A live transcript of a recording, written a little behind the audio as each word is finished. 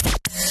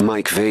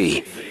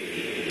MikeV,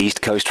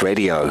 East Coast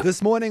Radio.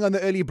 This morning on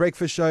the Early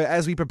Breakfast Show,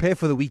 as we prepare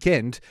for the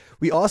weekend,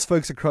 we asked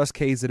folks across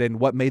KZN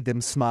what made them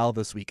smile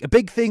this week. A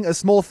big thing, a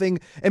small thing,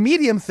 a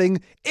medium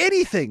thing,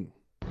 anything.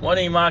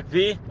 Morning,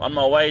 MikeV. On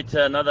my way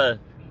to another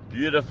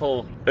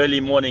beautiful early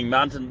morning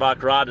mountain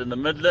bike ride in the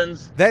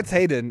Midlands. That's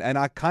Hayden, and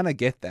I kind of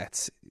get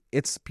that.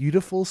 It's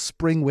beautiful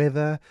spring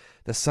weather.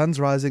 The sun's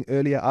rising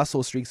earlier. I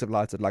saw streaks of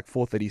light at like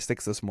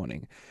 4:36 this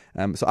morning.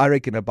 So I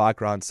reckon a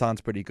bike ride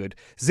sounds pretty good.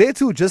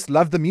 Zetu just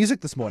loved the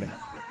music this morning.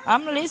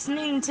 I'm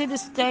listening to the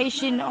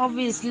station,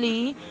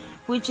 obviously,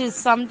 which is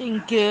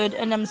something good,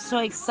 and I'm so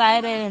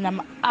excited, and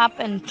I'm up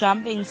and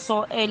jumping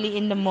so early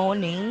in the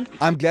morning.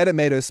 I'm glad it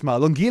made her smile.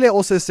 Lungile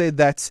also said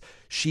that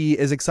she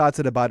is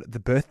excited about the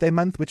birthday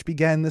month, which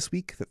began this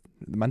week,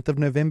 the month of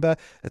November.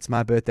 It's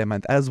my birthday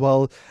month as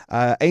well.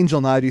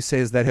 Angel Naidu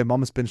says that her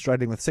mom's been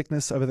struggling with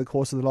sickness over the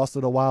course of the last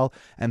little while,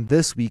 and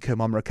this week her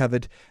mom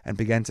recovered and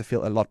began to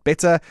feel a lot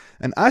better.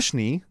 And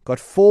Ashni got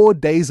 4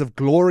 days of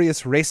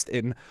glorious rest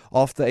in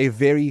after a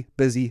very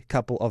busy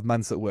couple of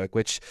months at work,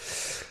 which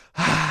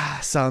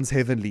sounds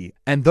heavenly.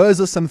 And those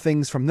are some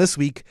things from this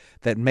week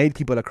that made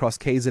people across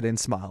KZN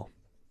smile.